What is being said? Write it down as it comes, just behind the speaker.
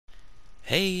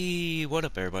Hey, what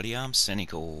up everybody, I'm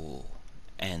Sinnycool,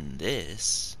 and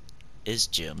this is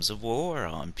Gems of War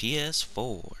on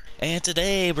PS4. And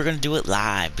today we're gonna do it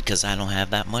live because I don't have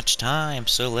that much time,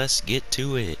 so let's get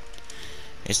to it.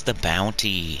 It's the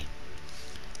bounty.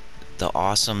 The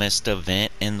awesomest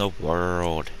event in the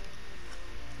world.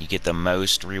 You get the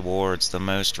most rewards, the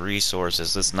most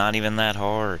resources. It's not even that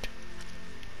hard.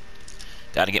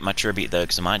 Gotta get my tribute though,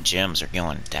 because my gems are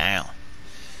going down.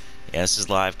 Yeah, this is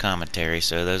live commentary,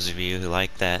 so those of you who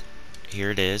like that, here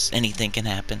it is. Anything can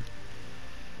happen.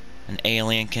 An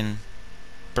alien can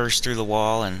burst through the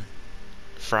wall and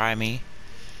fry me.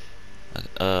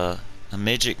 A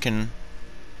midget can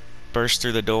burst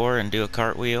through the door and do a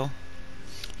cartwheel.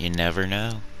 You never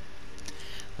know.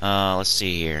 Let's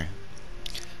see here.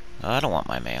 I don't want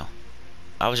my mail.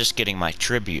 I was just getting my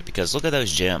tribute because look at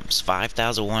those gems.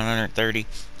 5,130.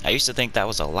 I used to think that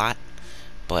was a lot,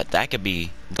 but that could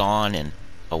be gone in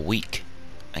a week.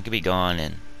 That could be gone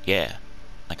in, yeah,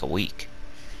 like a week.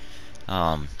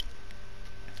 I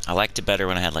liked it better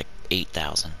when I had like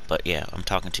 8,000, but yeah, I'm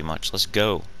talking too much. Let's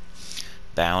go.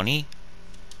 Bounty.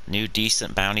 New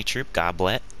decent bounty troop,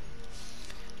 Goblet.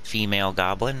 Female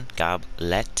goblin,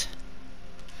 Goblet.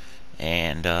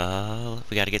 And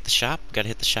we gotta get the shop. Gotta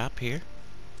hit the shop here.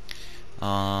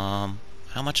 How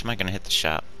much am I gonna hit the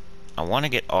shop? I wanna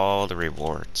get all the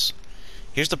rewards.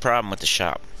 Here's the problem with the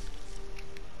shop.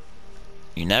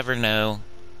 You never know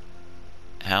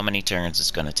how many turns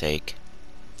it's gonna take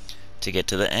to get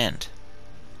to the end.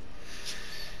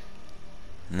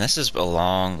 And this is a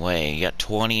long way. You got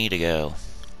 20 to go.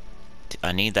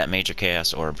 I need that major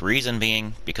chaos orb. Reason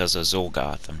being because of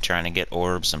Zul'Goth. I'm trying to get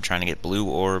orbs. I'm trying to get blue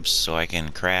orbs so I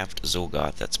can craft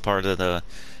Zul'Goth. That's part of the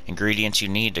ingredients you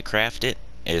need to craft it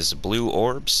is blue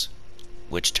orbs,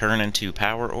 which turn into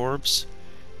power orbs.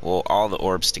 Well, all the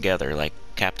orbs together, like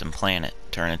Captain Planet,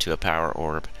 turn into a power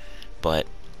orb. But,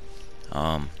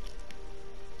 and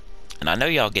I know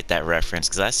y'all get that reference,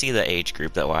 because I see the age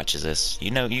group that watches this.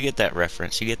 You know, you get that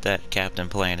reference. You get that Captain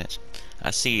Planet. I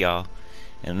see y'all.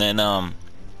 And then,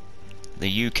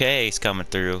 the UK is coming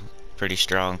through pretty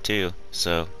strong, too.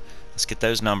 So, let's get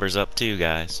those numbers up, too,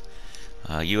 guys.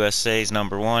 USA's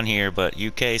 #1 here, but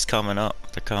UK's coming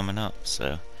up. They're coming up,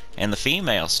 so. And the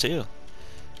females, too.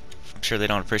 I'm sure they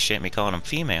don't appreciate me calling them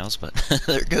females, but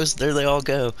there they all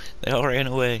go. They all ran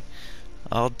away.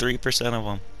 All 3% of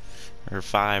them. Or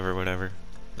 5 or whatever.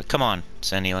 But come on,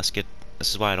 Sandy, let's get...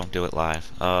 This is why I don't do it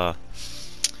live. The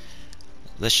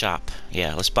shop.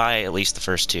 Yeah, let's buy at least the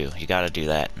first 2. You gotta do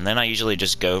that. And then I usually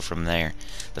just go from there.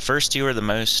 The first 2 are the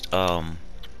most, the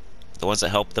ones that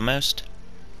help the most.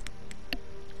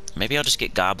 Maybe I'll just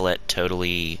get Goblet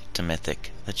totally to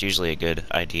Mythic. That's usually a good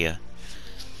idea.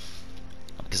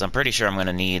 Because I'm pretty sure I'm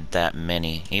gonna need that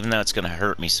many. Even though it's gonna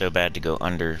hurt me so bad to go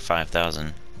under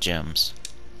 5,000 gems.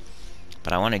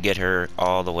 But I want to get her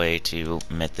all the way to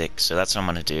Mythic, so that's what I'm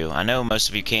going to do. I know most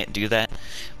of you can't do that,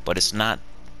 but it's not...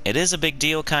 It is a big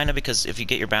deal, kind of, because if you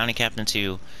get your bounty captain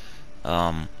to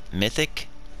Mythic,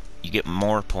 you get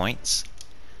more points.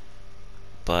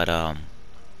 But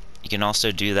you can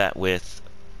also do that with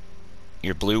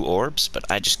your blue orbs, but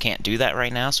I just can't do that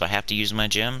right now, so I have to use my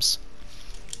gems.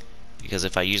 Because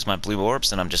if I use my blue orbs,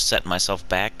 then I'm just setting myself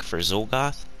back for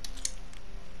Zul'Goth.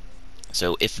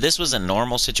 So if this was a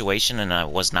normal situation and I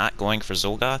was not going for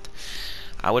Zul'Goth,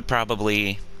 I would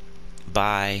probably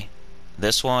buy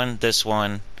this one,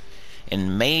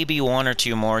 and maybe 1 or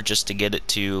 2 more just to get it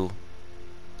to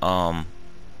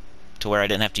where I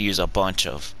didn't have to use a bunch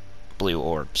of blue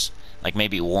orbs. Like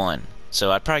maybe 1.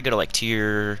 So I'd probably go to like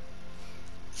tier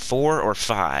 4 or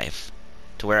 5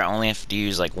 to where I only have to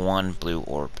use like 1 blue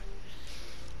orb.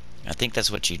 I think that's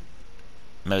what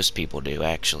most people do,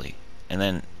 actually. And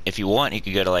then, if you want, you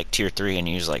could go to like tier 3 and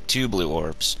use like 2 blue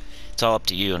orbs. It's all up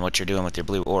to you and what you're doing with your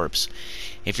blue orbs.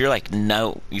 If you're like,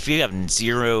 no, if you have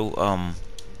zero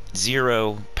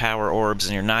power orbs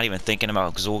and you're not even thinking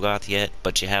about Zul'Goth yet,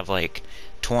 but you have like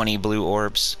 20 blue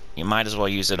orbs, you might as well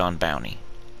use it on bounty.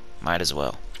 Might as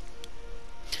well.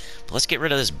 But let's get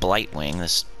rid of this Blightwing,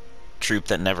 this troop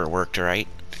that never worked right.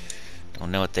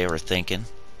 Don't know what they were thinking.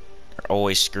 They're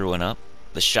always screwing up.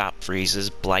 The shop freezes,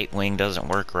 Blightwing doesn't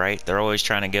work right. They're always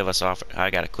trying to give us off. I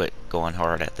gotta quit going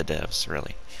hard at the devs,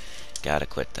 really. Gotta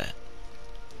quit that.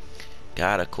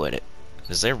 Gotta quit it.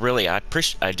 Because they're really, I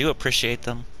do appreciate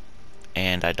them.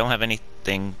 And I don't have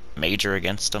anything major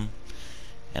against them.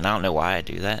 And I don't know why I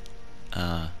do that.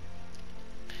 I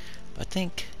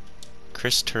think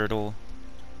Chris Turtle...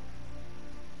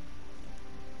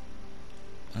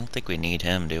 I don't think we need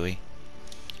him, do we?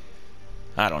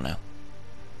 I don't know.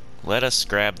 Let us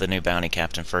grab the new bounty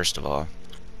captain first of all.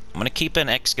 I'm gonna keep an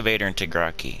excavator and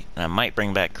Tigraki, and I might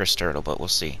bring back Chris Turtle, but we'll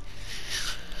see.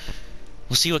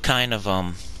 We'll see what kind of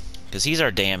because he's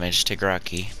our damage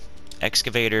Tigraki.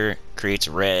 Excavator creates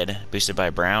red, boosted by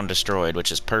brown destroyed,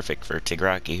 which is perfect for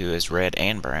Tigraki, who is red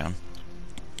and brown.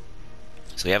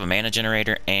 So we have a mana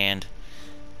generator and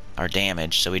our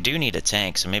damage. So we do need a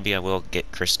tank, so maybe I will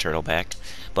get Chris Turtle back.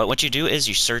 But what you do is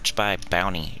you search by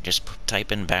bounty. You just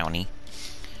type in bounty.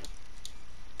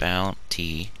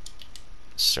 Bounty.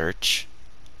 Search.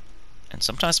 And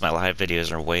sometimes my live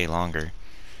videos are way longer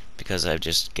because I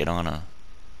just get on a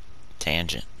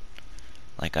tangent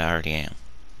like I already am.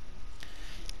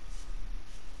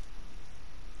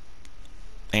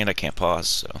 And I can't pause,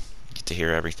 so you get to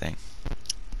hear everything.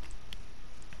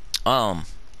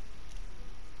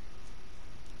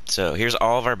 So here's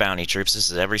all of our bounty troops.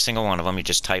 This is every single one of them. You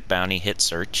just type bounty, hit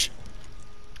search.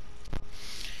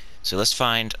 So let's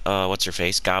find, what's her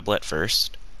face? Goblet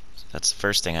first. That's the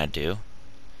first thing I'd do.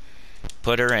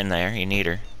 Put her in there. You need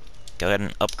her. Go ahead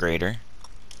and upgrade her.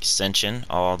 Ascension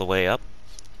all the way up,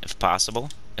 if possible.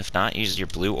 If not, use your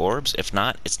blue orbs. If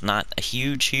not, it's not a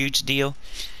huge deal.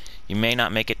 You may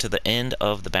not make it to the end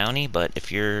of the bounty, but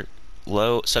if you're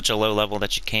such a low level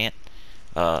that you can't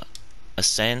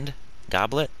ascend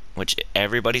Goblet, which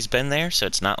everybody's been there, so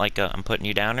it's not like I'm putting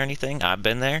you down or anything. I've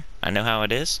been there. I know how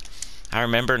it is. I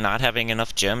remember not having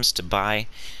enough gems to buy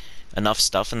enough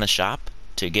stuff in the shop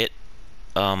to get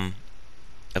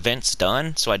events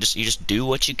done, so you just do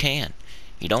what you can.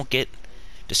 You don't get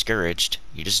discouraged.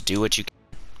 You just do what you can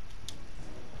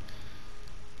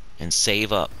and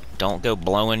save up. Don't go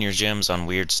blowing your gems on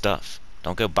weird stuff.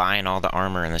 Don't go buying all the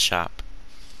armor in the shop.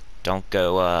 Don't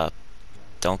go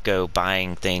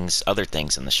buying other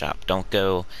things in the shop. Don't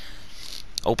go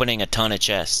opening a ton of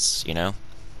chests, you know?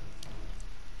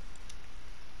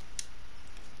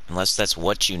 Unless that's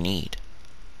what you need.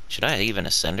 Should I even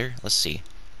ascend her? Let's see.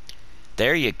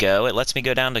 There you go. It lets me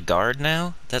go down to guard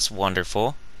now. That's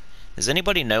wonderful. Does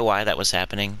anybody know why that was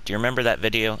happening? Do you remember that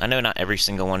video? I know not every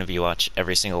single one of you watch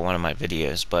every single one of my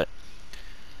videos, but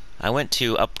I went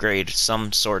to upgrade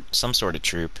some sort of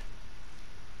troop.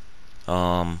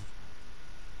 It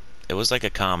was like a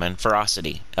common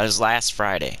ferocity. That was last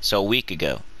Friday, so a week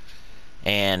ago.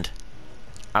 And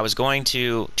I was going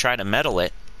to try to medal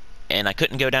it, and I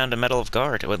couldn't go down to Medal of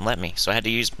Guard. It wouldn't let me, so I had to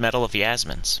use Medal of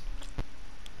Yasmins.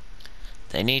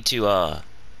 They need to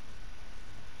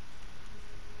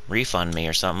refund me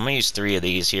or something. I'm gonna use 3 of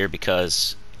these here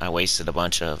because I wasted a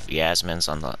bunch of Yasmins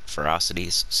on the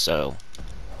ferocities. So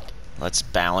let's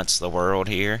balance the world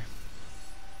here.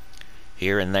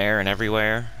 Here and there and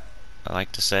everywhere, I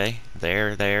like to say.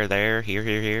 There,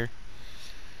 here.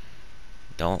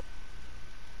 Don't.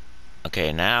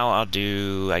 Okay, now I'll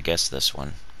do, I guess, this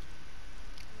one.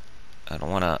 I don't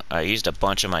want to. I used a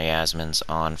bunch of my Yasmins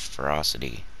on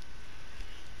ferocity.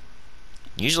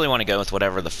 Usually want to go with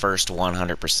whatever the first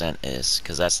 100% is,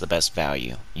 because that's the best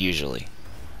value, usually.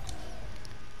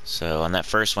 So on that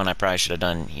first one, I probably should have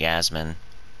done Yasmin.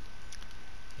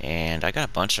 And I got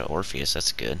a bunch of Orpheus,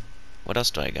 that's good. What else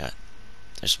do I got?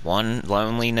 There's one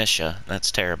Lonely Nisha,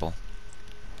 that's terrible.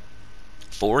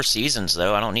 4 seasons,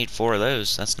 though, I don't need 4 of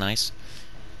those, that's nice.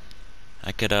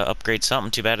 I could upgrade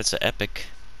something, too bad it's an epic.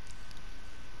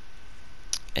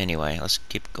 Anyway, let's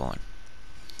keep going.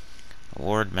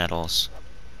 Award medals.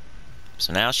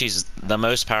 So now she's the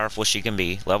most powerful she can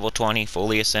be. Level 20,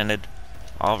 fully ascended.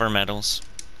 All of her medals.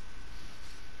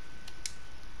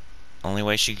 Only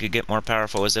way she could get more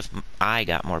powerful is if I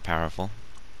got more powerful.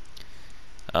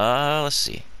 Let's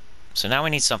see. So now we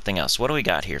need something else. What do we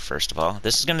got here, first of all?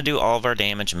 This is going to do all of our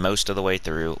damage most of the way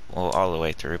through. Well, all the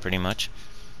way through, pretty much.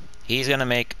 He's going to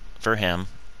make, for him,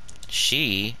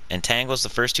 she entangles the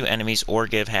first 2 enemies or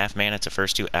give half mana to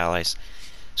first 2 allies.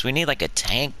 So we need like a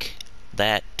tank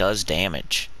that does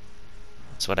damage.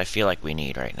 That's what I feel like we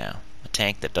need right now. A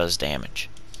tank that does damage.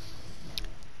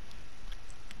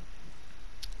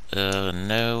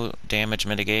 No damage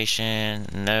mitigation.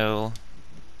 No.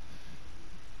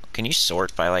 Can you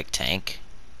sort by like tank?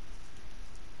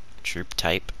 Troop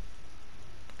type?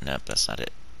 Nope, that's not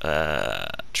it.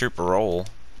 Troop role.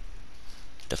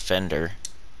 Defender.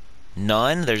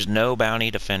 None? There's no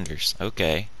bounty defenders.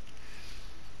 Okay.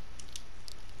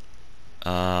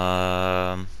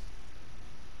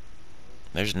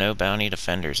 There's no bounty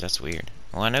defenders. That's weird.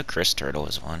 Well, I know Chris Turtle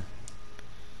is one.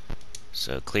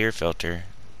 So, clear filter.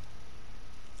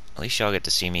 At least y'all get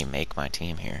to see me make my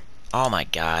team here. Oh my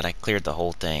god, I cleared the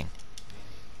whole thing.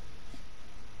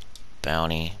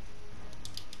 Bounty.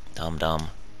 Dum-dum.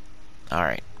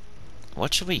 Alright.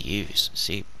 What should we use?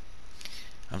 See,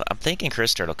 I'm thinking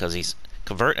Chris Turtle because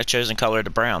Convert a chosen color to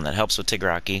brown. That helps with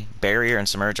Tigraki. Barrier and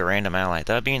submerge a random ally.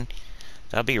 That'd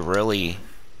be really...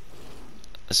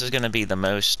 This is going to be the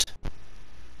most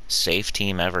safe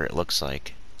team ever, it looks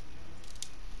like.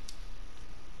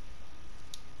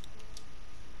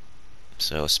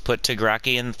 So let's put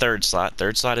Tigraki in the third slot.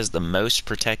 Third slot is the most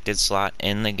protected slot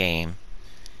in the game.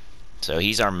 So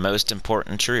he's our most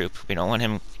important troop. We don't want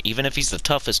him, even if he's the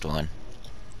toughest one,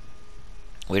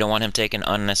 we don't want him taking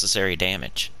unnecessary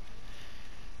damage.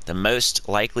 The most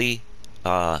likely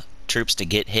troops to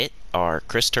get hit are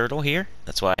Chris Turtle here.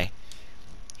 That's why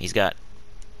he's got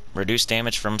reduced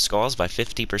damage from skulls by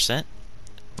 50%,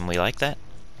 and we like that.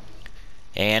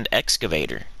 And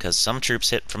Excavator, because some troops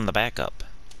hit from the backup.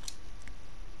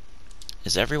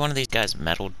 Is every one of these guys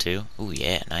metalled too? Ooh,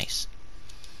 yeah, nice.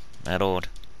 Metalled,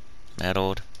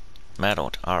 metalled,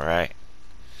 metalled. Alright.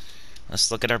 Let's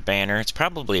look at our banner. It's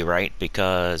probably right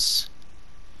because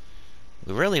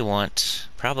we really want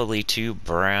probably two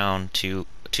brown,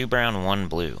 one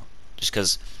blue. Just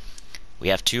because we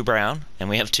have 2 brown and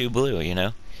we have 2 blue, you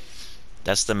know?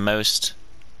 That's the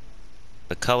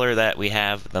color that we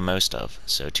have the most of.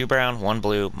 So 2 brown, 1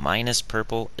 blue, minus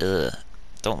purple. Ugh.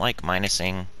 Don't like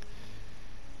minusing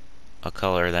a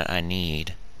color that I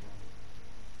need.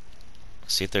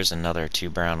 Let's see if there's another 2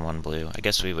 brown, 1 blue. I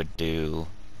guess we would do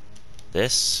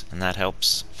this, and that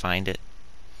helps find it.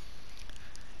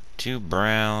 2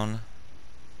 brown.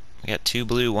 We got 2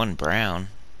 blue, 1 brown.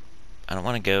 I don't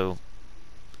want to go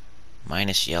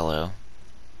minus yellow.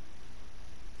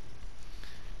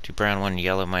 2 brown, 1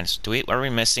 yellow, minus... Are we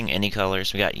missing any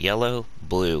colors? We got yellow,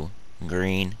 blue,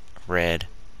 green, red,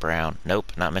 brown.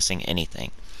 Nope, not missing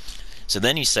anything. So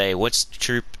then you say, which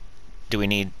troop do we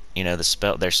need, you know,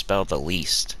 their spell the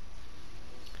least?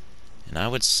 And I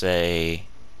would say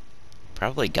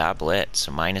probably Goblet,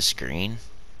 so minus green.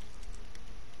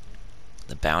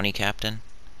 The Bounty Captain.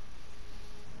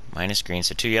 Minus green,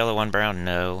 so 2 yellow, 1 brown,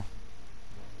 no.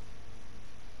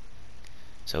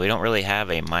 So we don't really have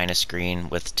a minus green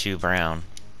with 2 brown.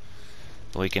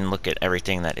 But we can look at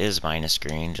everything that is minus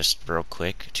green just real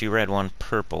quick. 2 red, 1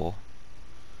 purple.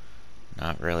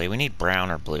 Not really. We need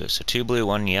brown or blue. So 2 blue,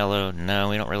 1 yellow. No,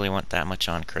 we don't really want that much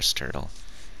on Chris Turtle.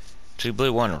 2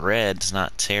 blue, 1 red's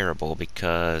not terrible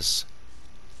because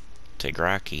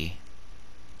Tigraki.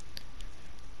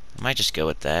 I might just go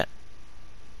with that.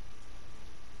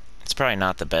 It's probably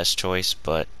not the best choice,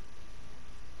 but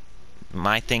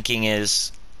my thinking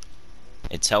is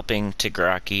it's helping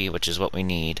Tigraki, which is what we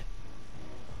need.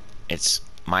 It's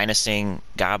minusing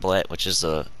Goblet, which is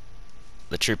the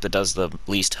troop that does the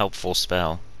least helpful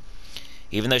spell.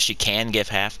 Even though she can give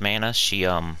half mana, she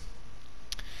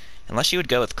unless you would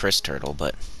go with Chris Turtle,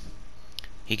 but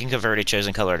he can convert a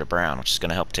chosen color to brown, which is going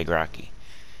to help Tigraki.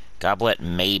 Goblet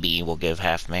maybe will give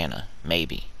half mana,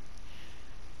 maybe.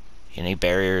 Any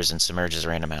barriers and submerges a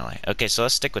random ally. Okay, so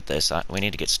let's stick with this. We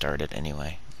need to get started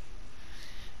anyway.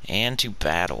 And to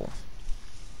battle.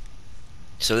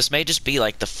 So this may just be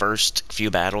like the first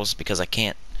few battles because I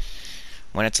can't.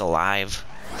 When it's a live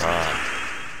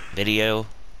video,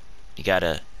 you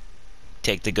gotta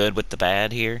take the good with the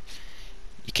bad here.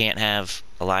 You can't have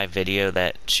a live video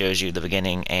that shows you the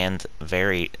beginning and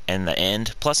the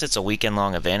end. Plus, it's a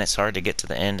weekend-long event. It's hard to get to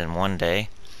the end in one day.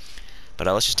 But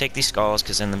let's just take these skulls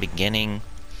because in the beginning,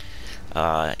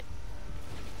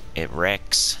 it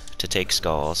wrecks to take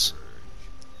skulls.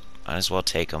 Might as well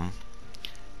take them.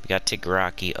 We got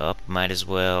Tigraki up. Might as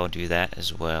well do that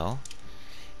as well.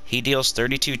 He deals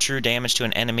 32 true damage to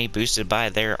an enemy boosted by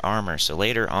their armor. So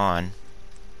later on,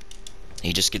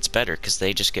 he just gets better because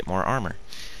they just get more armor.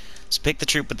 So pick the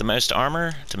troop with the most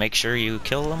armor to make sure you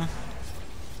kill them.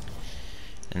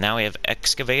 And now we have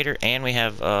Excavator and we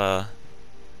have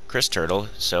Chris Turtle.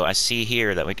 So I see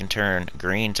here that we can turn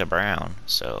green to brown.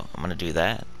 So I'm going to do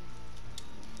that.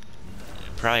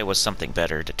 It probably was something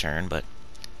better to turn, but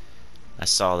I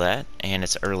saw that. And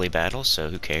it's early battle, so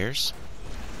who cares?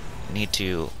 We need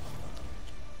to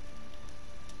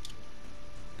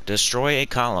destroy a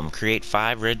column. Create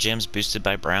 5 red gems boosted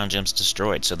by brown gems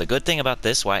destroyed. So the good thing about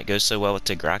this, why it goes so well with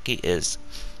Tigraki, is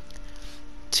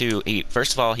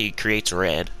first of all, he creates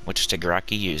red, which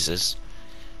Tigraki uses.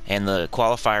 And the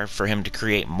qualifier for him to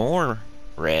create more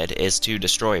red is to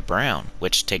destroy brown,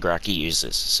 which Tigraki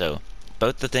uses. So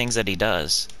both the things that he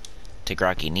does,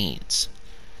 Tigraki needs.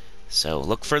 So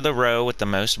look for the row with the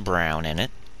most brown in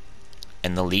it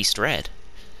and the least red.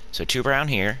 So 2 brown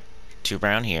here, 2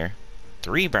 brown here,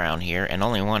 3 brown here, and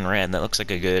only 1 red. That looks like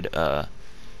a good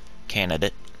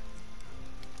candidate.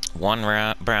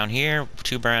 1 brown here,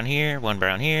 2 brown here, 1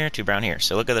 brown here, 2 brown here.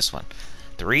 So look at this one.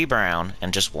 3 brown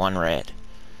and just 1 red.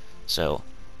 So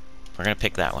we're going to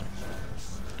pick that one.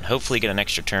 hopefully get an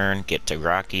extra turn, get to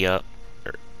Rocky up,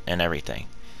 and everything.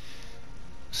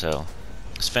 So,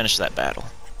 let's finish that battle.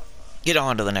 Get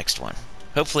on to the next one.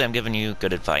 Hopefully I'm giving you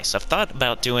good advice. I've thought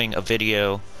about doing a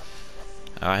video.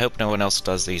 I hope no one else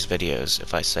does these videos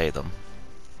if I say them.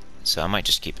 So I might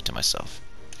just keep it to myself.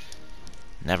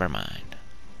 Never mind.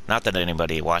 Not that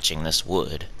anybody watching this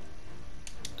would.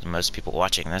 Most people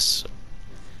watching this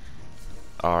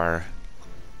are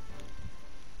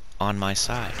on my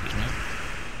side, you know?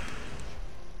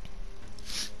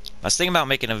 I was thinking about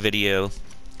making a video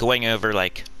going over,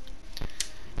 like,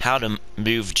 how to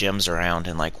move gems around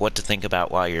and, like, what to think about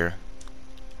while you're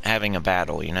having a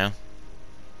battle, you know?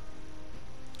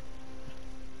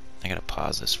 I gotta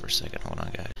pause this for a second. Hold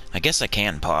on, guys. I guess I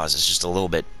can pause. It's just a little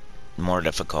bit more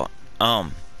difficult.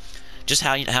 Just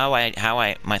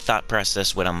my thought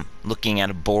process when I'm looking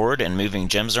at a board and moving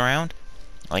gems around.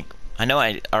 Like, I know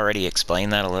I already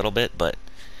explained that a little bit, but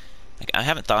like, I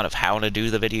haven't thought of how to do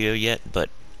the video yet. But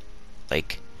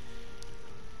like,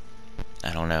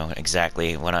 I don't know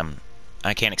exactly what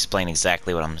I can't explain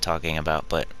exactly what I'm talking about,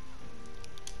 but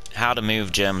how to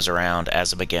move gems around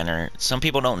as a beginner. Some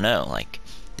people don't know. Like,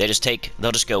 they'll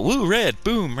just go, woo, red,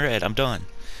 boom, red, I'm done.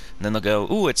 And then they'll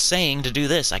go, ooh, it's saying to do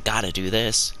this, I gotta do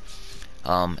this.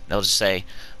 They'll just say,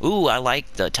 ooh, I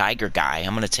like the tiger guy,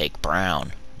 I'm gonna take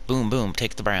brown. Boom, boom,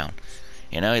 take the brown.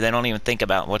 You know, they don't even think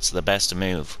about what's the best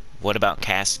move. What about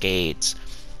cascades?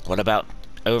 What about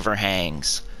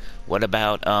overhangs? What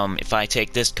about, if I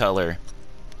take this color,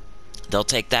 they'll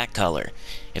take that color.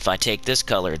 If I take this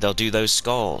color, they'll do those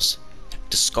skulls.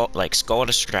 Like skull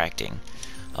distracting.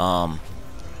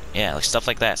 Yeah, like stuff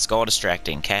like that. Skull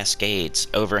distracting, cascades,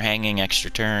 overhanging extra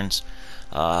turns,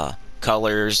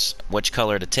 colors, which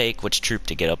color to take, which troop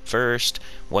to get up first,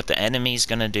 what the enemy's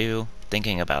gonna do,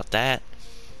 thinking about that.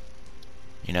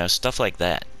 You know, stuff like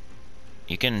that.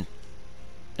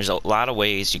 There's a lot of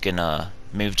ways you can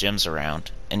move gems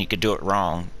around, and you could do it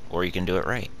wrong, or you can do it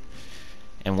right.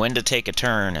 And when to take a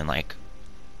turn, and like,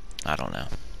 I don't know.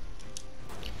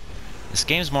 This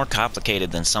game's more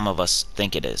complicated than some of us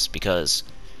think it is, because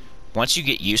once you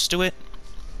get used to it,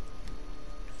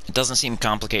 it doesn't seem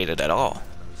complicated at all.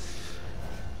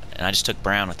 And I just took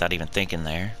brown without even thinking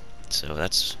there. So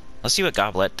let's see what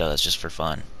Goblet does, just for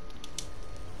fun.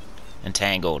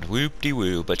 Entangled,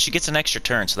 whoop-de-woo, but she gets an extra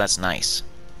turn, so that's nice.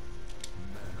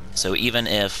 So even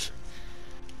if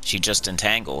she just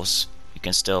entangles, you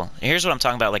can still... Here's what I'm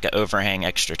talking about, like an overhang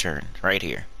extra turn, right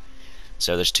here.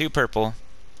 So there's 2 purple.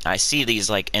 I see these,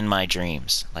 like, in my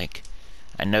dreams. Like,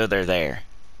 I know they're there.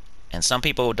 And some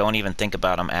people don't even think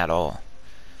about them at all.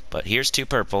 But here's 2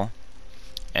 purple,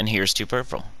 and here's 2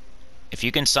 purple. If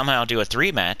you can somehow do a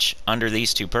 3 match under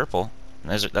these 2 purple,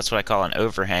 that's what I call an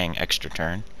overhang extra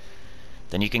turn,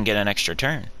 then you can get an extra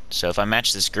turn. So if I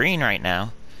match this green right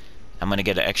now, I'm going to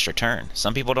get an extra turn.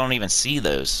 Some people don't even see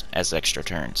those as extra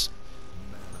turns.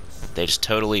 They just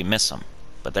totally miss them.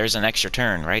 But there's an extra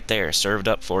turn right there, served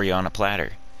up for you on a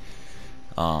platter.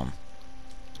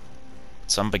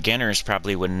 Some beginners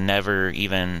probably would never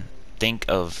even think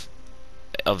of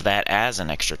that as an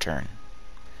extra turn.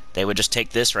 They would just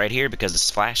take this right here because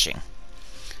it's flashing.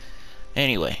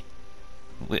 Anyway,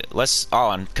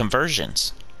 on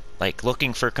conversions. Like,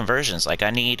 looking for conversions. Like,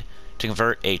 I need to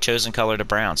convert a chosen color to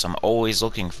brown, so I'm always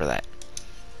looking for that.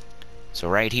 So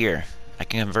right here, I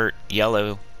can convert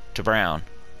yellow to brown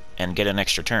and get an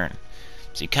extra turn.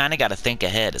 So you kind of got to think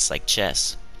ahead. It's like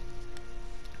chess.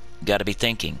 You got to be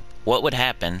thinking, what would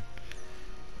happen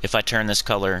if I turn this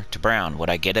color to brown?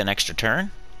 Would I get an extra turn?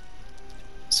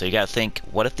 So you got to think,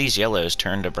 what if these yellows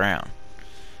turn to brown?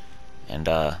 And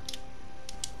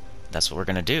that's what we're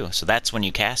going to do. So that's when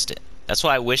you cast it. That's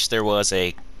why I wish there was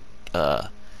a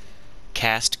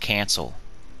cast cancel.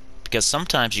 Because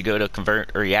sometimes you go to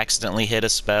convert or you accidentally hit a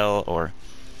spell, or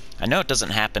I know it doesn't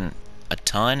happen a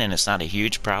ton and it's not a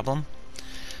huge problem,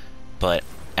 but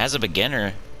as a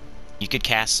beginner you could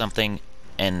cast something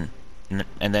and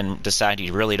then decide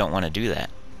you really don't want to do that.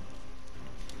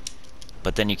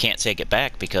 But then you can't take it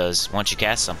back, because once you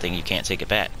cast something you can't take it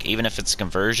back. Even if it's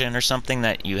conversion or something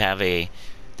that you have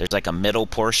there's like a middle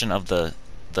portion of the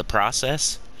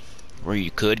process where you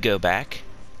could go back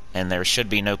and there should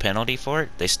be no penalty for it,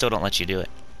 they still don't let you do it.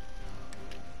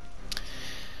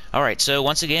 Alright, so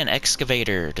once again,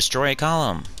 excavator, destroy a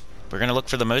column. We're going to look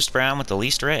for the most brown with the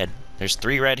least red. There's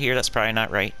 3 red here, that's probably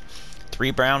not right.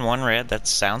 3 brown, 1 red, that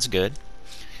sounds good.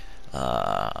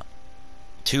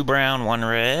 2 brown, 1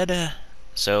 red.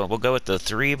 So we'll go with the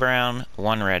 3 brown,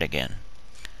 1 red again.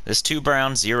 This 2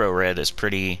 brown, 0 red is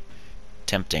pretty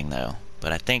tempting though,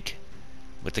 but I think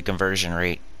with the conversion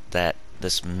rate that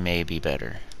this may be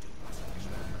better.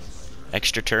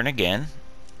 Extra turn again.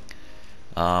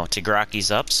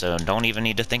 Tigraki's up, so don't even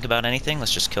need to think about anything.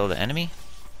 Let's just kill the enemy.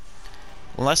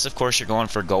 Unless, of course, you're going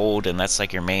for gold and that's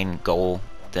like your main goal,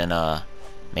 then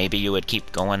maybe you would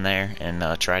keep going there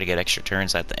and try to get extra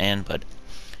turns at the end. But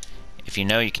if you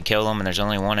know you can kill them and there's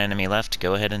only one enemy left,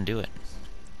 go ahead and do it.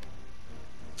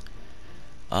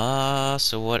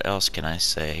 So what else can I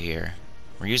say here?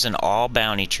 We're using all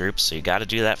bounty troops, so you got to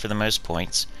do that for the most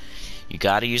points. You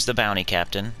got to use the bounty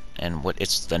captain, and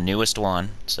it's the newest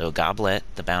one, so Goblet,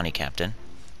 the bounty captain.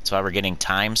 That's why we're getting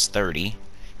times 30.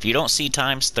 If you don't see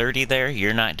times 30 there,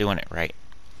 you're not doing it right.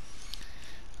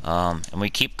 And we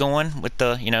keep going with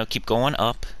the, keep going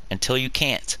up until you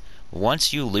can't.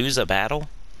 Once you lose a battle,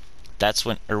 that's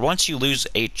when, or once you lose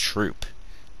a troop,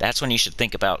 that's when you should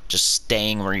think about just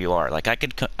staying where you are. Like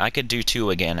I could do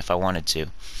 2 again if I wanted to.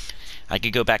 I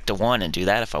could go back to 1 and do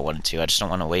that if I wanted to. I just don't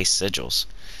want to waste sigils.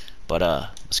 But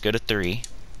let's go to 3.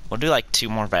 We'll do like 2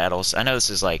 more battles. I know this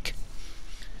is like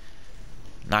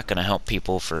not gonna help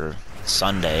people for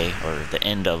Sunday or the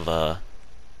end of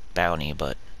bounty,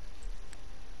 but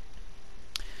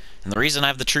and the reason I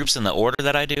have the troops in the order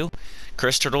that I do,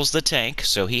 Chris Turtle's the tank,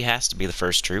 so he has to be the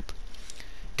first troop.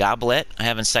 Goblet I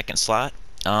have in 2nd slot,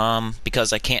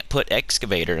 because I can't put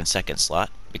Excavator in 2nd slot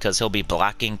because he'll be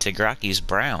blocking Tigraki's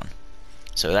brown.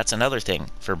 So that's another thing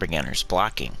for beginners,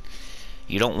 blocking.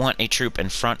 You don't want a troop in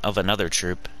front of another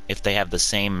troop if they have the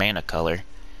same mana color,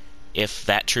 if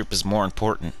that troop is more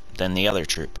important than the other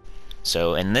troop.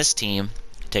 So in this team,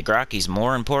 Tigraki's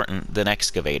more important than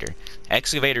Excavator.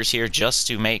 Excavator's here just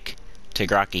to make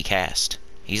Tigraki cast.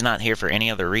 He's not here for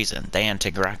any other reason than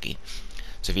Tigraki.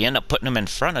 So if you end up putting him in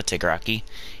front of Tigraki,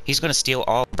 he's going to steal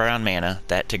all brown mana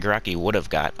that Tigraki would have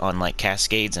got on like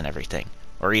cascades and everything,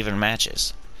 or even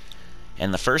matches.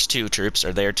 And the first 2 troops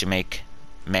are there to make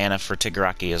mana for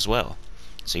Tigraki as well.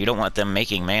 So you don't want them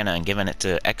making mana and giving it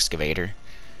to Excavator,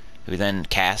 who then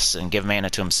casts and give mana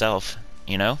to himself,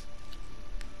 So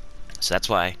that's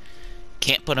why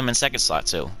can't put him in 2nd slot.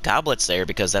 So Goblet's there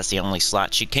because that's the only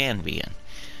slot she can be in.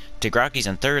 Tigraki's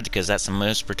in 3rd because that's the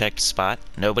most protected spot.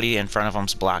 Nobody in front of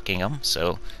him's blocking him,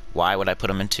 so why would I put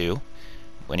him in 2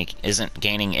 when he isn't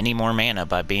gaining any more mana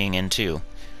by being in 2?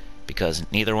 Because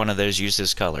neither one of those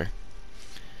uses color.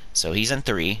 So he's in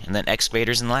 3, and then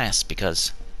Excavator's in last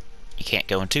because he can't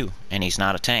go in 2, and he's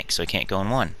not a tank, so he can't go in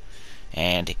 1.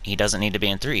 And he doesn't need to be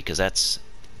in 3 because that's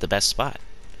the best spot.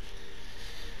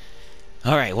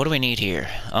 Alright, what do we need here?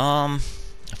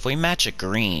 If we match a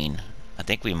green, I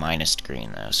think we minused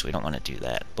green though, so we don't want to do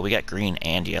that. But we got green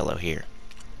and yellow here.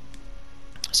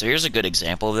 So here's a good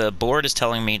example. The board is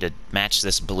telling me to match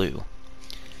this blue.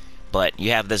 But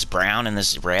you have this brown and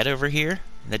this red over here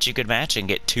that you could match and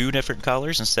get 2 different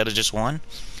colors instead of just 1.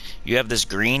 You have this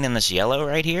green and this yellow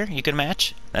right here you can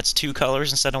match. That's 2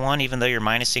 colors instead of 1, even though you're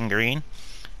minusing green.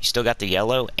 You still got the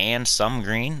yellow and some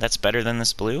green. That's better than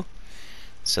this blue.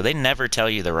 So they never tell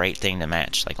you the right thing to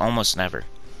match, like almost never.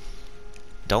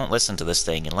 Don't listen to this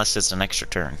thing unless it's an extra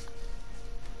turn.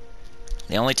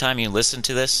 The only time you listen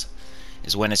to this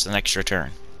is when it's an extra turn.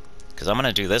 Because I'm going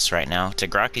to do this right now.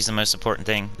 Tigraki's the most important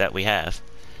thing that we have.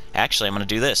 Actually, I'm going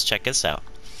to do this. Check this out.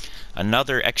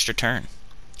 Another extra turn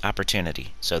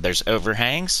opportunity. So there's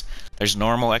overhangs, there's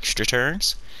normal extra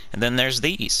turns, and then there's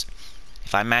these.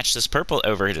 If I match this purple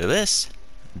over to this,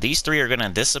 these 3 are going to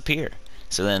disappear.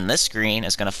 So then this green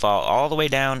is going to fall all the way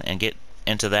down and get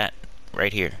into that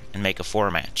right here and make a 4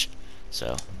 match.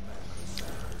 So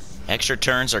extra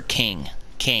turns are king.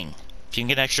 King. If you can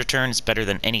get an extra turn, it's better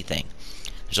than anything.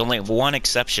 There's only one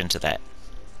exception to that.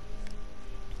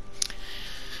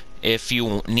 If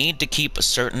you need to keep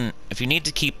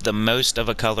the most of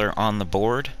a color on the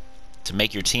board to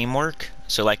make your team work,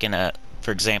 so like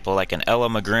for example, like an Ella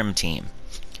McGrim team,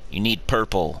 you need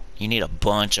purple. You need a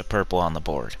bunch of purple on the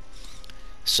board.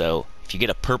 So if you get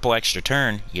a purple extra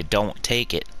turn, you don't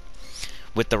take it.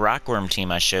 With the Rockworm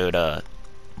team I showed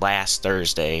last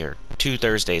Thursday or 2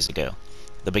 Thursdays ago,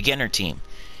 the beginner team,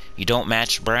 you don't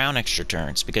match brown extra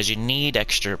turns because you need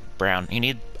extra brown. You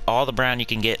need all the brown you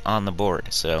can get on the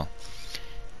board. So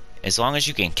as long as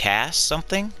you can cast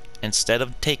something instead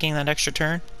of taking that extra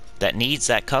turn that needs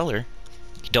that color,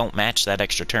 you don't match that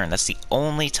extra turn. That's the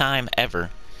only time ever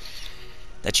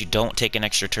that you don't take an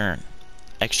extra turn.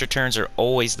 Extra turns are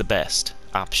always the best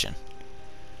option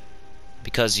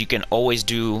because you can always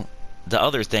do the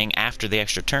other thing after the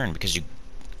extra turn because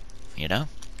you know,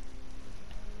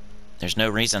 there's no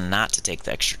reason not to take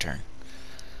the extra turn.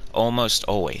 Almost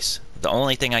always. The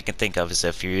only thing I can think of is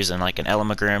if you're using like an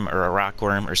Elamagrim or a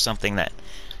Rockworm or something that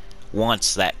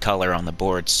wants that color on the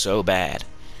board so bad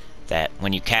that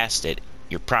when you cast it,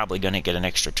 you're probably going to get an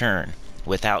extra turn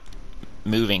without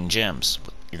moving gems.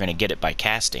 You're going to get it by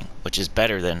casting, which is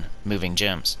better than moving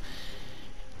gems.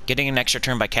 Getting an extra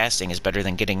turn by casting is better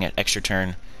than getting an extra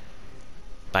turn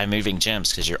by moving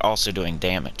gems, because you're also doing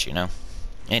damage, you know?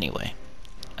 Anyway,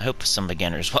 I hope some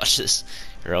beginners watch this,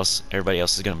 or else everybody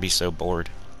else is going to be so bored.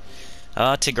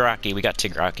 Tigraki, we got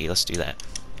Tigraki, let's do that.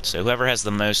 So whoever has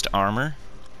the most armor,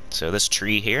 so this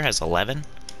tree here has 11.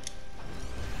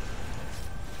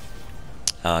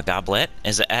 Goblet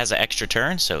has an extra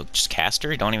turn, so just cast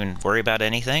her, don't even worry about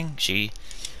anything. She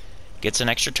gets an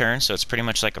extra turn, so it's pretty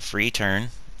much like a free turn.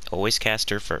 Always cast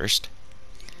her first,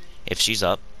 if she's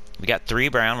up. We got 3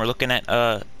 brown, we're looking at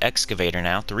Excavator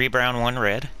now. 3 brown, 1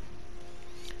 red.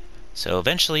 So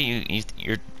eventually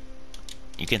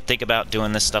you can think about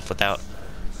doing this stuff without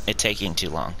it taking too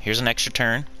long. Here's an extra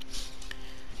turn.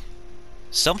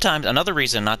 Sometimes, another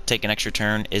reason not to take an extra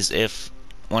turn is if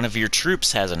one of your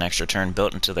troops has an extra turn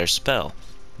built into their spell.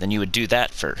 Then you would do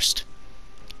that first.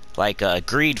 Like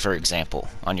Greed, for example,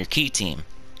 on your key team.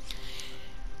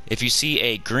 If you see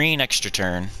a green extra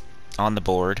turn on the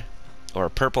board, or a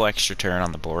purple extra turn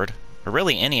on the board, or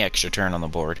really any extra turn on the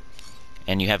board,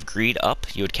 and you have Greed up,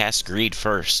 you would cast Greed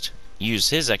first. Use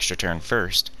his extra turn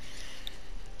first.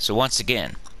 So once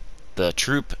again, the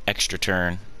troop extra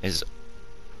turn is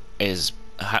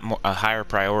a higher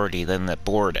priority than the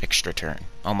board extra turn,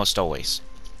 almost always.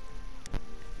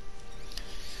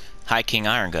 High King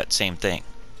Irongut, same thing.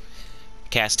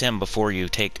 Cast him before you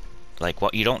take, like,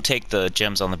 what, you don't take the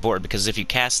gems on the board, because if you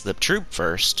cast the troop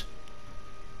first,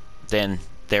 then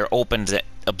they're open to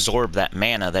absorb that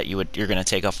mana that you're going to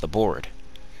take off the board.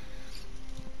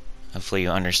 Hopefully you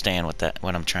understand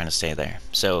what I'm trying to say there.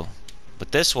 So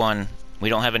with this one, we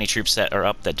don't have any troops that are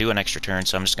up that do an extra turn,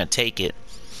 so I'm just going to take it.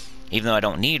 Even though I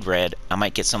don't need red, I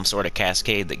might get some sort of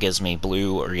cascade that gives me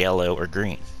blue or yellow or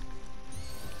green.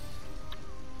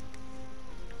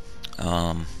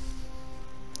 And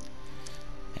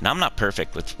I'm not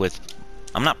perfect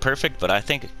I'm not perfect, but I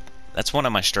think that's one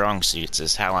of my strong suits,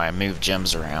 is how I move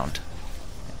gems around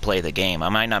and play the game. I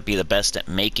might not be the best at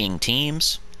making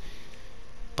teams,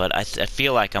 but I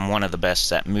feel like I'm one of the best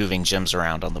at moving gems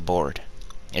around on the board,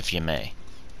 if you may.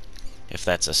 If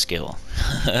that's a skill.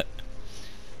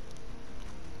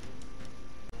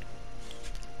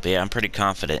 But yeah, I'm pretty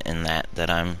confident in that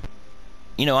I'm...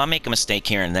 You know, I make a mistake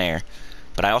here and there,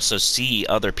 but I also see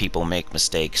other people make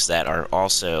mistakes that are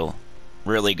also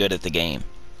really good at the game.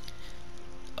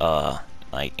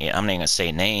 Like, yeah, I'm not gonna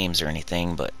say names or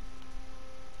anything, but...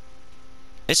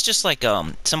 It's just like,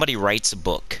 somebody writes a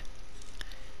book,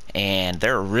 and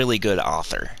they're a really good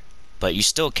author, but you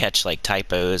still catch, like,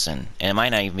 typos, and it might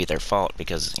not even be their fault,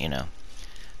 because, you know...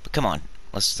 But come on.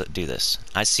 Let's do this.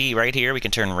 I see right here we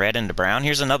can turn red into brown.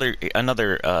 Here's another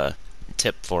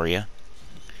tip for you.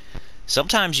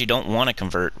 Sometimes you don't want to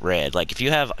convert red. Like if you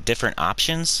have different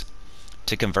options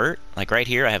to convert, like right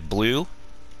here I have blue.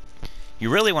 You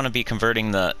really want to be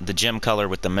converting the gem color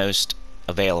with the most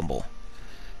available.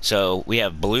 So we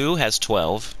have blue has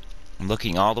 12. I'm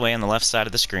looking all the way on the left side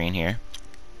of the screen here.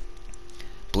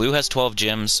 Blue has 12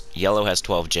 gems, yellow has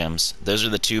 12 gems. Those are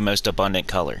the 2 most abundant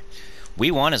color. We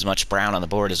want as much brown on the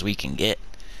board as we can get,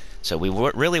 so we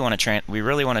really want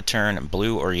to turn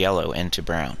blue or yellow into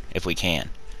brown if we can,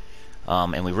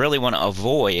 and we really want to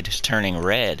avoid turning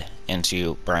red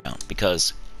into brown,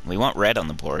 because we want red on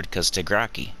the board because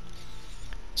Tigraki.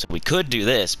 So we could do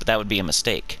this, but that would be a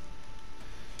mistake.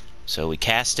 So we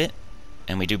cast it,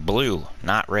 and we do blue,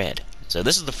 not red. So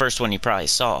this is the first one you probably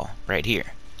saw right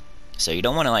here. So you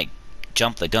don't want to like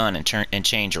jump the gun and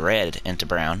change red into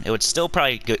brown. It would still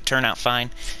probably turn out fine,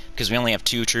 because we only have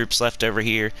 2 troops left over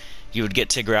here. You would get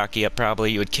Tigraki up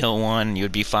probably, you would kill one, you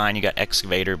would be fine, you got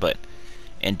Excavator, but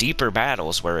in deeper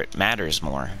battles where it matters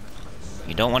more,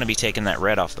 you don't want to be taking that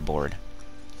red off the board.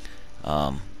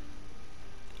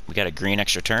 We got a green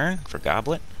extra turn for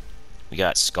Goblet. We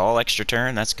got Skull extra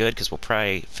turn, that's good, because we'll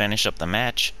probably finish up the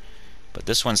match. But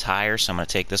this one's higher, so I'm going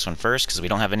to take this one first, because we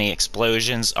don't have any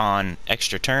explosions on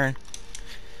extra turn.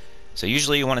 So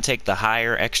usually you want to take the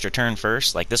higher extra turn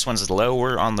first. Like this one's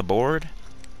lower on the board.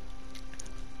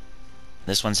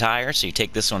 This one's higher, so you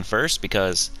take this one first,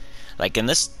 because like in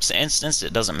this instance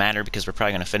it doesn't matter, because we're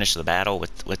probably going to finish the battle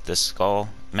with this skull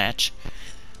match.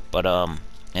 But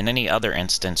in any other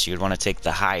instance you'd want to take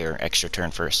the higher extra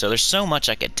turn first. So there's so much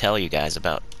I could tell you guys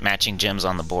about matching gems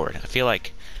on the board. I feel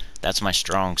like that's my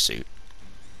strong suit.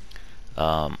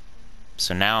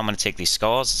 So now I'm going to take these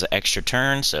skulls as an extra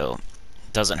turn, so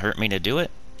doesn't hurt me to do it,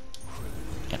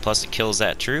 and plus it kills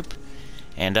that troop,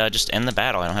 and just end the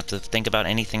battle. I don't have to think about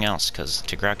anything else, because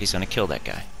Tigraki's gonna kill that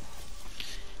guy.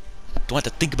 Don't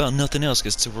have to think about nothing else,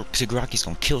 because Tigraki's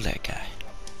gonna kill that guy.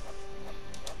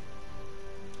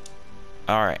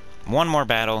 Alright, one more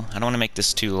battle. I don't want to make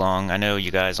this too long. I know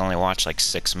you guys only watch like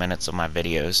 6 minutes of my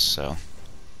videos, so...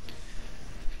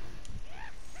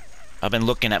 I've been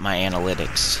looking at my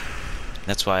analytics.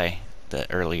 That's why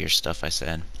the earlier stuff I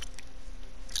said.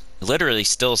 It literally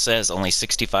still says only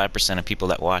 65% of people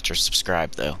that watch are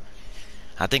subscribed, though.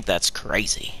 I think that's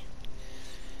crazy.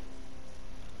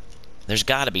 There's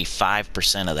got to be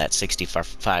 5% of that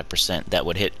 65% that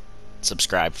would hit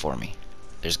subscribe for me.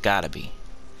 There's got to be.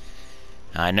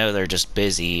 I know they're just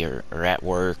busy or at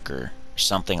work or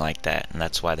something like that, and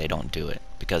that's why they don't do it.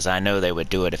 Because I know they would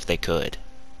do it if they could.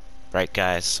 Right,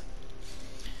 guys?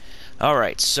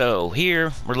 Alright, so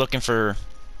here we're looking for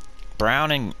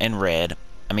brown and red.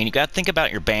 I mean, you got to think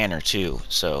about your banner, too.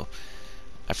 So,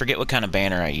 I forget what kind of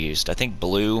banner I used. I think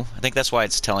blue. I think that's why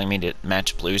it's telling me to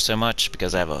match blue so much,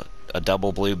 because I have a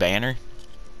double blue banner.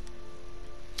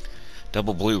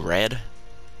 Double blue red.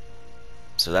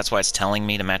 So that's why it's telling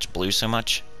me to match blue so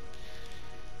much.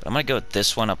 But I'm going to go with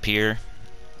this one up here.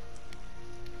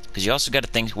 Because you also got to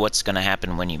think what's going to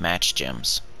happen when you match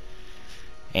gems.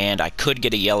 And I could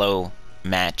get a yellow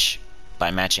match by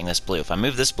matching this blue. If I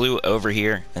move this blue over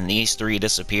here and these three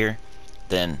disappear,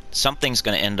 then something's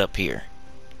going to end up here.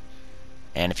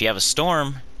 And if you have a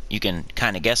storm, you can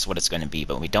kind of guess what it's going to be,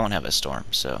 but we don't have a storm.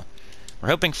 So we're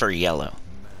hoping for yellow.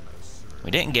 We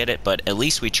didn't get it, but at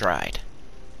least we tried.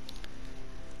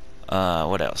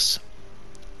 What else?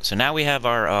 So now we have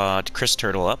our Chris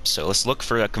Turtle up, so let's look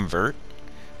for a convert.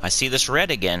 I see this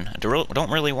red again. I don't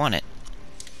really want it.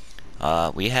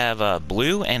 We have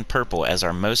blue and purple as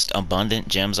our most abundant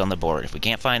gems on the board. If we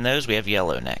can't find those, we have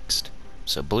yellow next.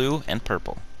 So blue and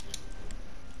purple.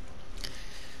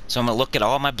 So I'm going to look at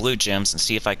all my blue gems and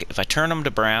see if I turn them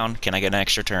to brown, can I get an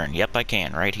extra turn? Yep, I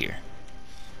can, right here.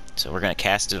 So we're going to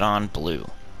cast it on blue.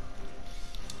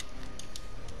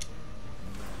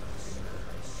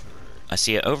 I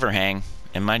see an overhang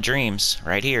in my dreams,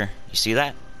 right here. You see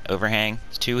that? Overhang.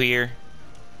 2 here,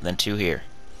 then 2 here.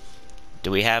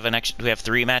 Do we have do we have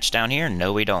 3 match down here?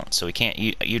 No, we don't. So we can't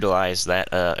utilize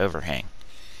that overhang.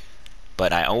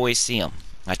 But I always see them.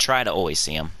 I try to always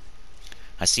see them.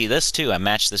 I see this too. I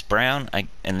match this brown,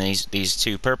 and these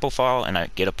 2 purple fall, and I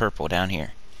get a purple down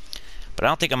here. But I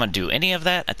don't think I'm going to do any of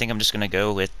that. I think I'm just going to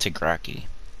go with Tigraki.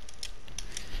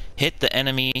 Hit the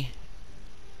enemy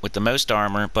with the most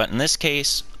armor, but in this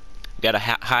case, we got a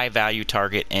high value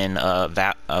target in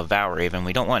Valraven.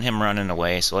 We don't want him running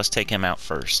away, so let's take him out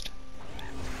first.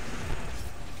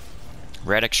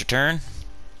 Red extra turn.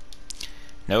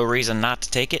 No reason not to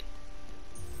take it.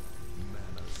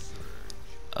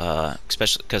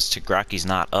 Especially because Tigraki's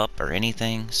not up or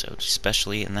anything, so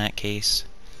especially in that case.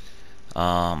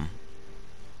 Looking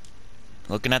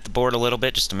at the board a little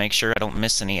bit just to make sure I don't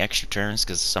miss any extra turns,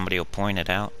 because somebody will point it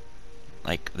out.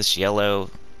 Like this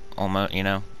yellow, almost, you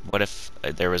know, what if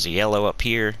there was a yellow up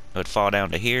here, it would fall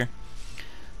down to here,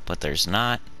 but there's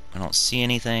not. I don't see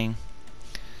anything.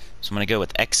 So I'm going to go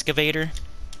with Excavator.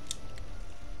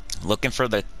 Looking for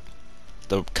the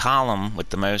column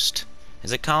with the most,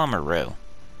 is it column or row?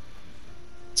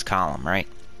 It's column, right?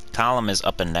 Column is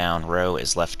up and down, row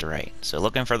is left to right. So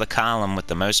looking for the column with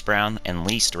the most brown and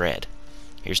least red.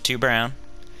 Here's 2 brown,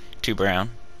 2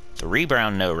 brown, 3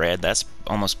 brown, no red, that's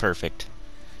almost perfect.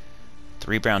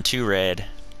 3 brown, 2 red,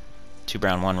 2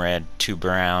 brown, 1 red, 2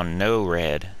 brown, no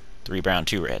red, 3 brown,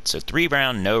 2 red. So 3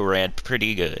 brown, no red,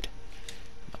 pretty good.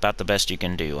 About the best you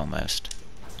can do, almost.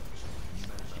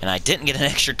 And I didn't get an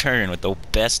extra turn with the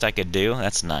best I could do.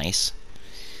 That's nice.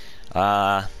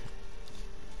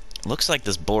 Looks like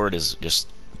this board is just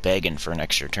begging for an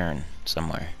extra turn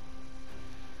somewhere.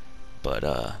 But,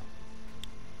 I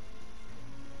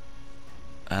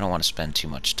don't want to spend too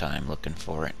much time looking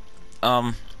for it.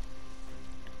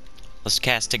 Let's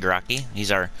cast Tigraki.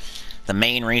 The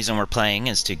main reason we're playing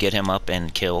is to get him up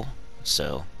and kill.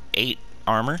 So, 8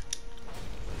 armor.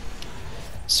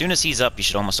 As soon as he's up, you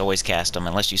should almost always cast him,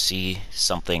 unless you see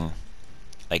something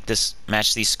like this.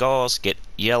 Match these skulls, get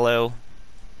yellow.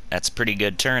 That's a pretty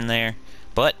good turn there.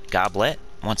 But, Goblet,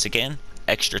 once again,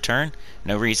 extra turn.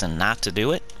 No reason not to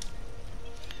do it.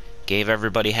 Gave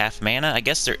everybody half mana. I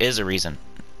guess there is a reason.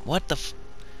 What the f...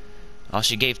 Oh,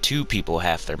 she gave 2 people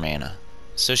half their mana.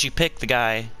 So she picked the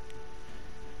guy.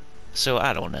 So,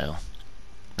 I don't know.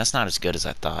 That's not as good as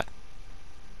I thought.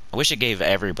 I wish it gave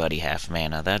everybody half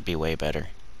mana. That'd be way better.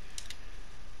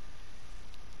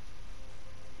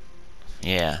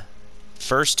 Yeah.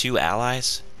 First 2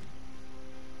 allies?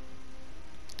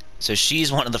 So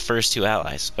she's one of the first 2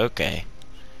 allies. Okay.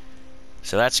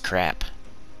 So that's crap.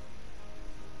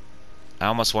 I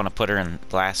almost want to put her in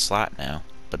the last slot now.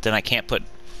 But then I can't put...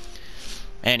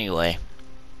 Anyway.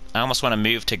 I almost want to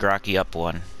move Tigraki up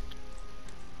one.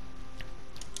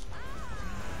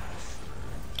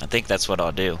 I think that's what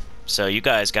I'll do. So you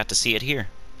guys got to see it here.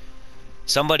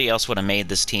 Somebody else would have made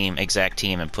this team, exact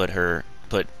team, and put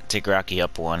Tigraki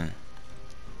up one.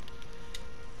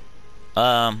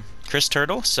 Chris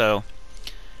Turtle, so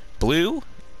blue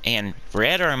and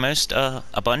red are most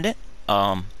abundant.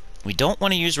 We don't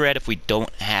want to use red if we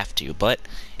don't have to, but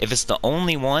if it's the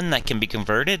only one that can be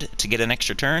converted to get an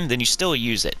extra turn, then you still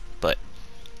use it. But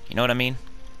you know what I mean?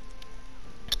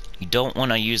 You don't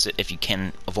want to use it if you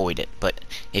can avoid it, but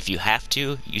if you have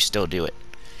to, you still do it.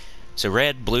 So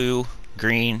red, blue,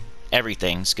 green,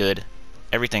 everything's good.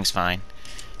 Everything's fine.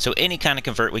 So any kind of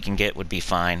convert we can get would be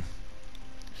fine.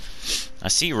 I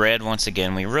see red once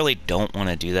again. We really don't want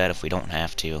to do that if we don't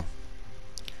have to.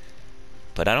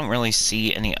 But I don't really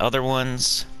see any other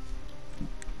ones.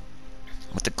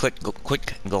 With the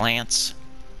quick glance,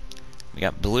 we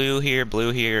got blue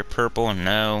here, purple,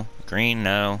 no, green,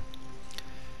 no.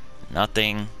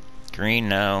 Nothing. Green,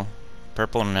 no.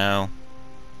 Purple, no.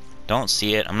 Don't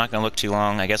see it. I'm not going to look too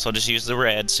long. I guess I'll just use the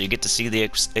red so you get to see the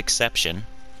exception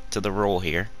to the rule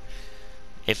here.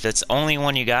 If it's only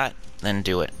one you got, then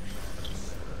do it.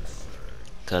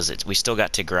 Because we still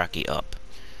got Tigraki up.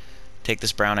 Take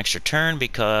this brown extra turn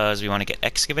because we want to get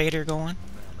Excavator going.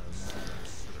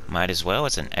 Might as well.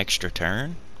 It's an extra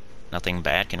turn. Nothing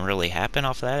bad can really happen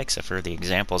off that except for the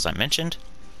examples I mentioned.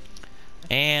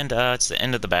 And it's the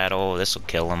end of the battle. This will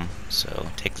kill him. So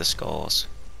take the skulls.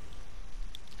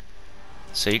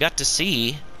 So you got to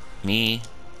see me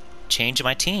change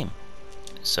my team.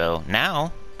 So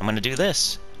now I'm going to do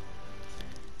this.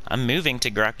 I'm moving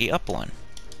Tigraki up one.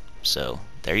 So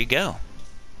there you go.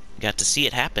 You got to see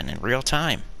it happen in real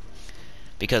time.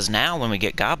 Because now when we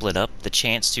get Goblet up, the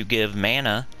chance to give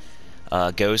mana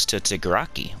goes to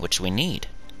Tigraki, which we need.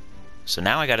 So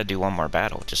now I got to do one more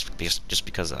battle just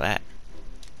because of that.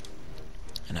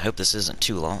 And I hope this isn't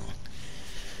too long.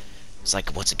 It's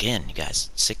like, once again, you guys,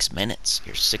 6 minutes.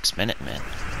 You're 6-minute men.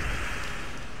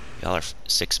 Y'all are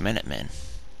 6-minute men.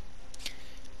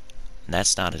 And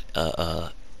that's not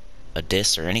a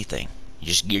diss or anything.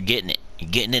 You're getting it.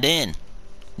 You're getting it in.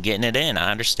 Getting it in.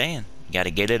 I understand. You got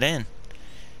to get it in.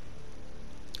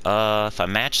 If I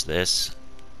match this,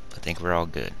 I think we're all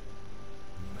good.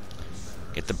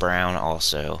 Get the brown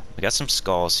also. We got some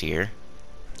skulls here.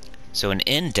 So an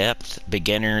in-depth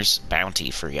beginner's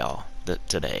bounty for y'all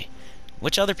today,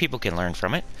 which other people can learn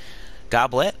from it.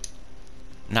 Goblet,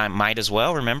 might as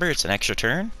well. Remember, it's an extra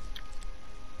turn.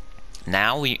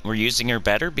 Now we're using her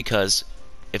better because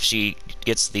if she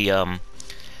gets the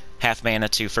half mana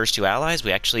to first 2 allies,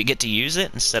 we actually get to use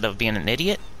it instead of being an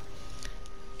idiot.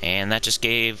 And that just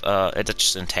gave it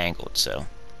just entangled. So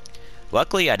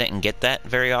luckily I didn't get that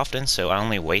very often, so I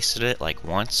only wasted it like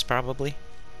once probably.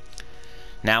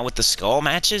 Now with the skull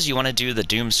matches, you want to do the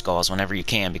Doom Skulls whenever you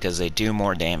can because they do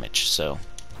more damage. So,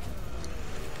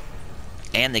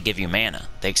 and they give you mana.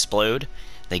 They explode.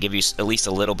 They give you at least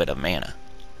a little bit of mana.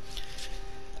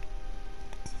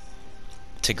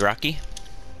 Tigraki,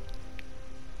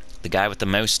 the guy with the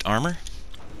most armor.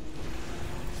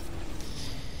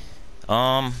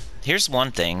 Here's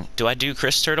one thing. Do I do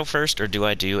Chris Turtle first or do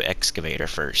I do Excavator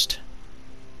first?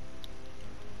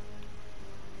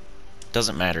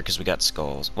 Doesn't matter because we got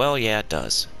skulls. Well, yeah, it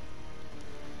does.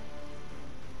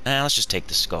 Let's just take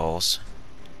the skulls.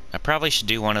 I probably should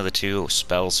do one of the 2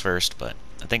 spells first, but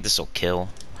I think this will kill.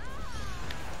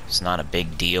 It's not a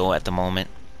big deal at the moment.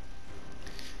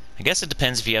 I guess it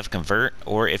depends if you have convert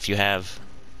or if you have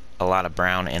a lot of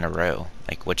brown in a row.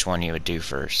 Like which one you would do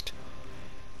first.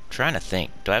 I'm trying to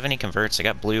think. Do I have any converts? I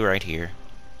got blue right here.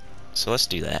 So let's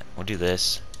do that. We'll do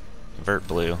this. Convert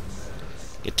blue.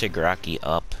 Get Tigraki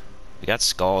up. We got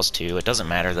skulls too. It doesn't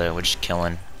matter though. We're just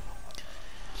killing.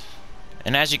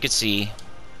 And as you can see,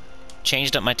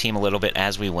 changed up my team a little bit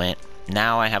as we went.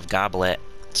 Now I have Goblet.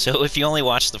 So if you only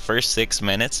watch the first 6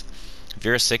 minutes, if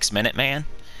you're a 6-minute man,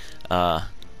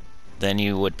 then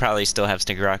you would probably still have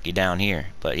Tigraki down here.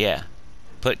 But yeah,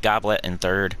 put Goblet in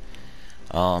third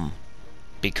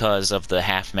because of the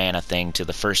half mana thing to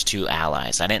the first 2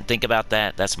 allies. I didn't think about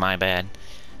that. That's my bad.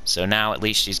 So now at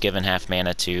least she's given half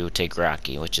mana to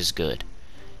Tigraki, which is good.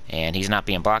 And he's not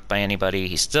being blocked by anybody.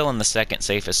 He's still in the 2nd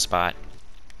safest spot.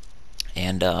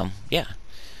 And yeah.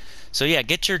 So yeah,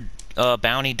 get your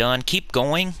bounty done. Keep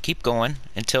going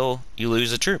until you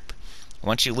lose a troop.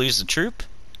 Once you lose the troop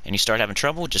and you start having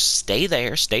trouble, just stay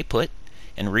there, stay put,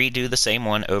 and redo the same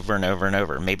one over and over and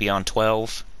over. Maybe on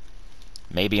 12,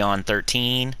 maybe on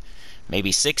 13,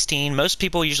 maybe 16. Most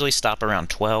people usually stop around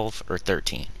 12 or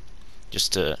 13.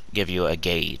 Just to give you a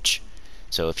gauge.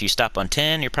 So if you stop on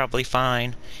 10, you're probably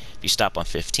fine. If you stop on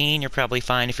 15, you're probably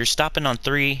fine. If you're stopping on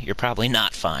 3, you're probably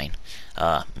not fine.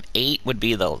 8 would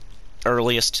be the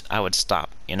earliest I would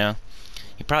stop, you know?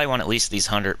 You probably want at least these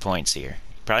 100 points here.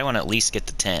 You probably want to at least get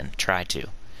to 10. Try to.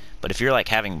 But if you're like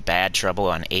having bad trouble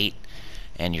on 8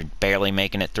 and you're barely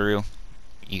making it through,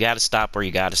 you got to stop where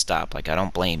you got to stop. Like, I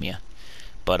don't blame you.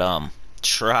 But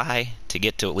try to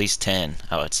get to at least 10,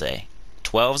 I would say.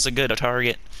 12 is a good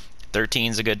target.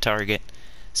 13 is a good target.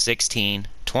 16.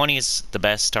 20 is the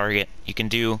best target. You can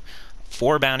do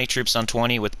 4 bounty troops on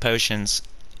 20 with potions,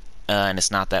 and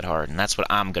it's not that hard. And that's what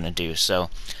I'm going to do. So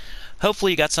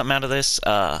hopefully you got something out of this.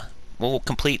 We'll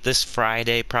complete this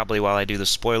Friday, probably while I do the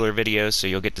spoiler video, so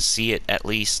you'll get to see it at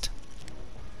least.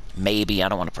 Maybe. I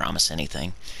don't want to promise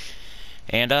anything.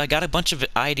 And I got a bunch of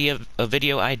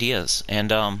video ideas.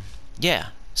 And yeah,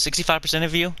 65%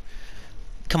 of you,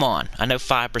 come on. I know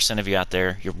 5% of you out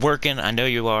there, you're working, I know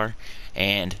you are,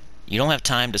 and you don't have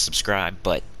time to subscribe.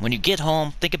 But when you get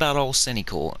home, think about old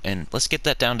Sinnycool, and let's get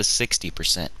that down to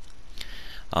 60%.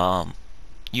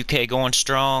 UK going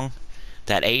strong.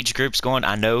 That age group's going,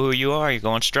 I know who you are, you're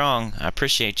going strong. I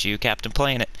appreciate you, Captain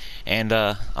Planet. And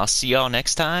I'll see y'all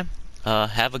next time.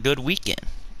 Have a good weekend.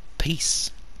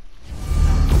 Peace.